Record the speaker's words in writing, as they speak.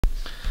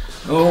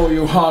Oh,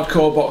 you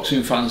hardcore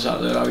boxing fans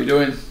out there, how are you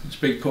doing? It's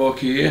Big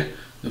Porky here,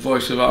 the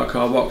voice of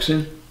hardcore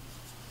boxing.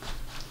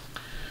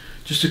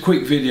 Just a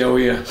quick video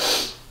here.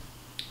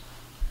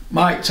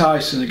 Mike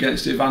Tyson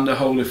against Evander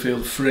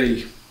Holyfield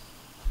 3,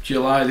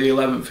 July the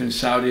 11th in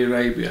Saudi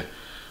Arabia.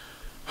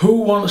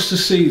 Who wants to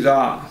see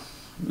that?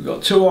 We've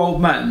got two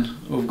old men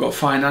who've got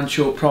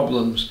financial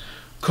problems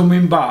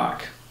coming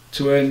back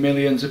to earn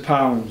millions of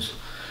pounds.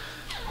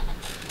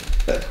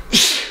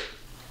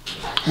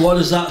 What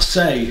does that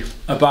say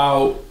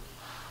about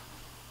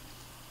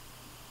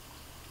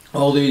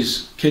all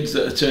these kids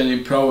that are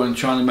turning pro and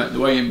trying to make the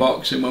way in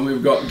boxing, when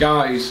we've got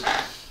guys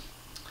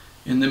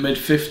in the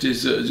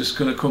mid-50s that are just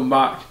going to come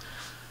back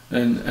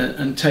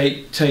and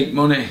take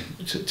money,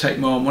 take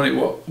more money?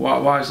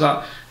 Why is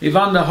that?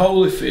 Evander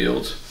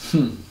Holyfield,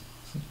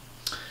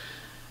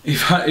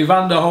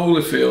 Evander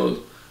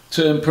Holyfield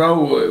turned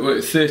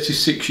pro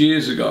 36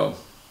 years ago,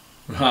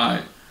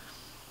 right?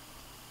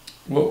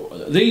 Well,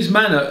 these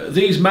men are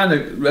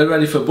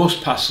ready for bus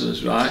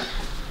passers, right?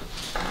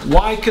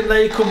 Why can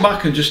they come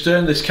back and just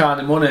earn this kind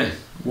of money?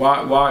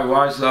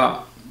 Why is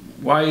that?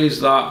 Why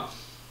is that?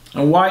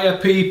 And why are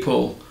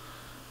people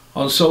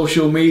on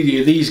social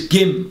media, these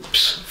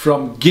gimps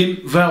from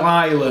Gimpville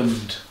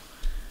Island,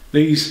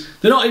 they're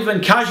not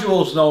even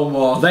casuals no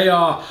more, they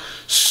are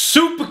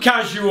super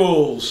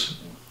casuals.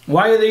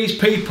 Why are these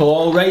people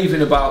all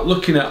raving about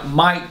looking at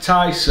Mike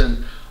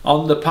Tyson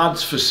on the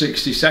pads for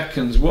 60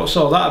 seconds? What's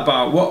all that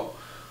about?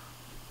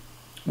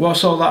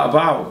 What's all that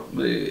about?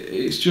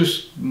 It's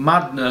just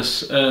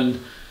madness, and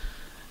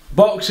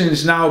boxing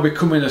is now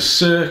becoming a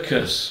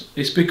circus.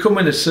 It's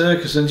becoming a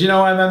circus. And do you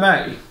know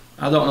MMA?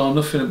 I don't know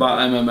nothing about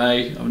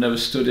MMA. I've never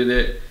studied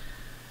it.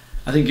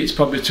 I think it's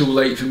probably too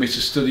late for me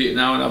to study it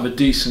now and have a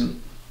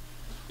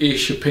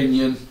decent-ish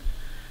opinion.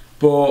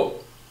 But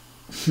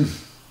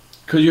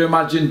could you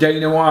imagine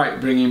Dana White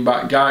bringing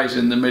back guys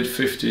in the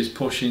mid-50s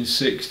pushing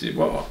 60?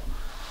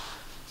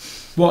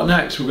 What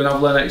next? We're going to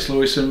have Lennox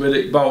Lewis and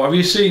Riddick Bowe. Have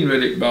you seen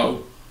Riddick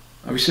Bowe?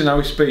 Have you seen how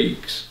he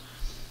speaks?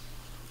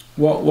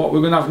 What we're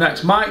going to have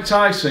next? Mike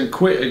Tyson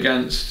quit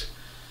against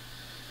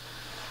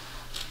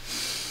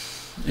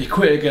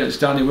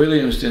Danny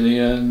Williams, didn't he?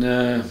 And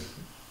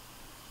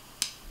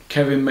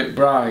Kevin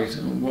McBride.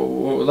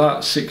 What was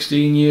that?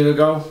 16 years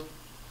ago?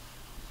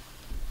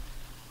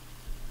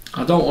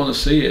 I don't want to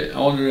see it. I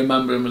want to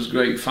remember them as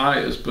great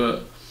fighters,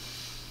 but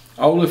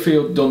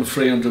Holyfield done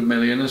 300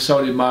 million and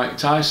so did Mike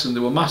Tyson.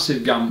 They were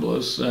massive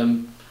gamblers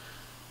and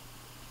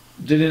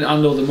didn't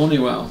handle the money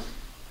well.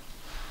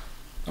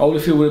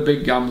 Holyfield were a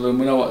big gambler, and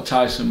we know what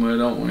Tyson were,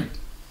 don't we?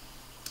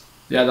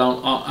 He had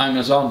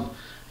hangers on.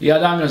 He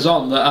had hangers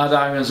on that had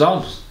hangers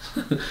on.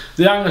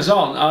 The hangers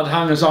on had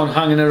hangers on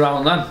hanging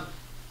around them.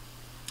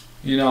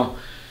 You know,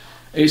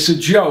 it's a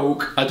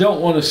joke. I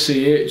don't want to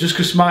see it. Just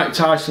because Mike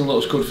Tyson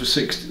looks good for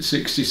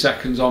 60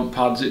 seconds on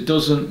pads, it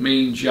doesn't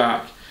mean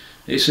jack.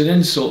 It's an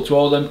insult to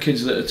all them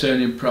kids that are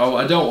turning pro.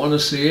 I don't want to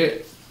see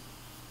it.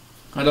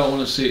 I don't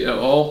want to see it at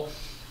all.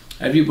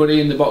 Everybody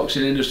in the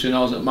boxing industry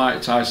knows that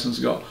Mike Tyson's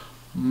got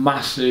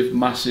massive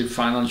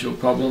financial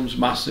problems,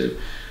 massive.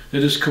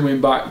 They're just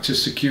coming back to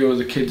secure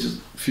the kids'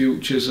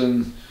 futures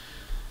and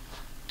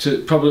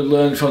to probably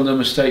learn from their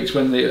mistakes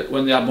when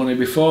they had money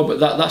before, but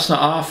that's not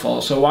our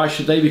fault. So why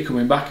should they be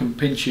coming back and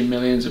pinching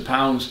millions of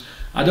pounds?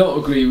 I don't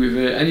agree with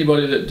it.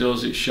 Anybody that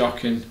does, it's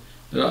shocking.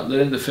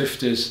 They're in the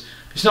 50s.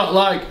 It's not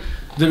like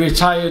they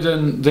retired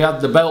and they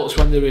had the belts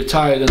when they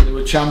retired and they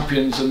were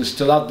champions and they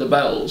still had the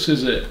belts,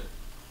 is it?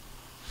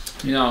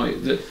 You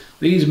know,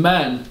 these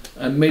men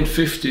are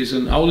mid-50s,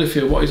 and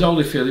Holyfield, what is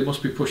Holyfield? He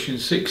must be pushing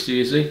 60,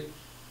 is he?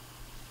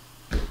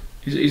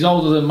 He's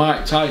older than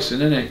Mike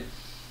Tyson, isn't he?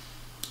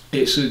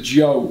 It's a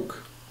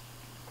joke.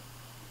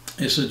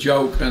 It's a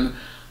joke, and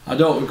I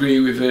don't agree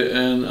with it,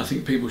 and I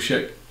think people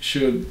should,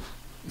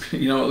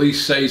 you know, at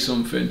least say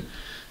something.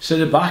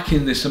 Instead of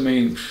backing this, I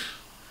mean,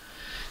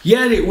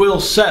 yeah, it will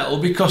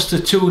sell because the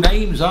two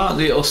names, aren't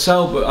they? It'll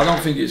sell, but I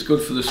don't think it's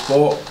good for the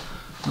sport.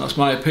 That's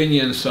my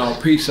opinion, so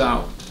peace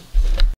out.